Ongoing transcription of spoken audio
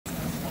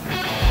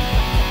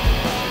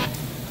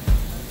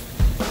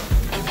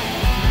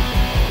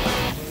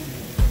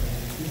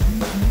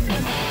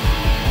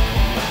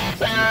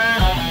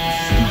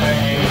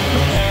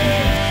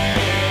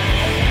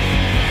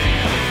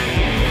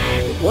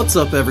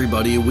What's up,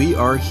 everybody? We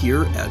are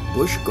here at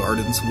Busch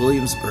Gardens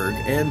Williamsburg,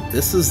 and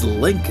this is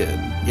Lincoln.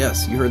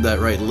 Yes, you heard that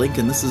right,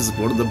 Lincoln. This is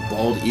one of the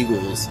bald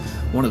eagles,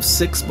 one of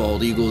 6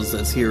 bald eagles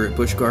that's here at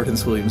Busch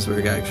Gardens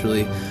Williamsburg,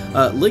 actually.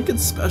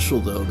 Lincoln's special,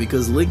 though,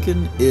 because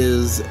Lincoln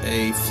is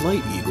a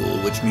flight eagle,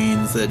 which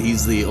means that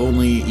he's the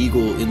only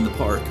eagle in the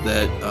park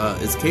that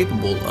is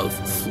capable of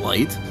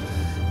flight.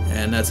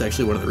 And that's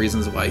actually one of the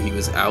reasons why he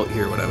was out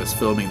here when I was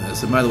filming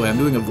this. And by the way, I'm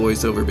doing a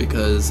voiceover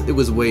because it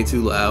was way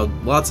too loud.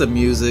 Lots of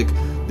music.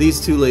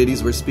 These two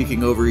ladies were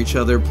speaking over each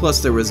other,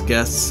 plus there was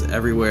guests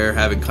everywhere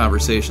having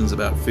conversations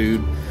about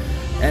food.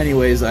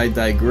 Anyways, I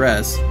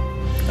digress.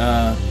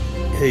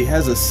 He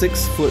has a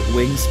 6-foot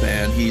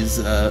wingspan. He's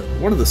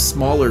one of the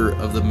smaller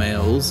of the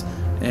males,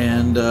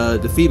 and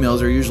the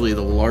females are usually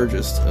the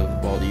largest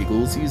of bald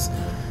eagles. He's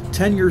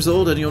 10 years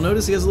old, and you'll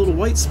notice he has a little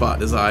white spot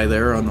in his eye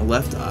there on the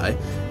left eye.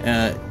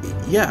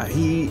 Yeah,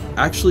 he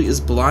actually is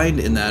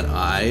blind in that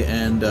eye,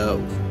 and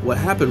what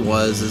happened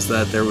is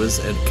that there was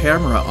a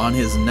camera on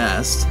his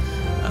nest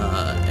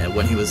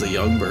when he was a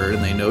young bird,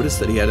 and they noticed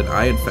that he had an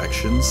eye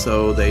infection,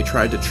 so they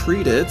tried to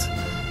treat it.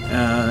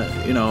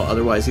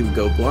 Otherwise he would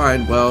go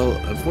blind. Well,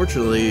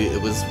 unfortunately,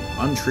 it was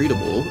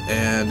untreatable,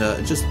 and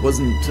it just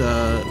wasn't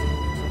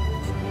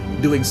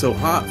doing so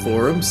hot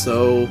for him,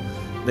 so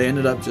they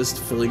ended up just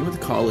filling with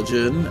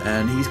collagen,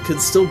 and he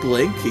could still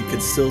blink, he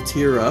could still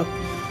tear up,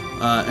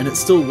 and it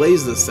still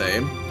weighs the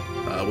same,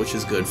 which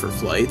is good for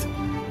flight.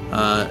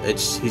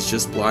 He's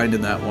just blind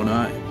in that one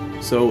eye.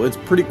 So it's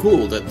pretty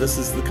cool that this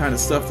is the kind of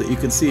stuff that you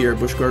can see here at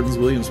Busch Gardens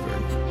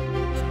Williamsburg.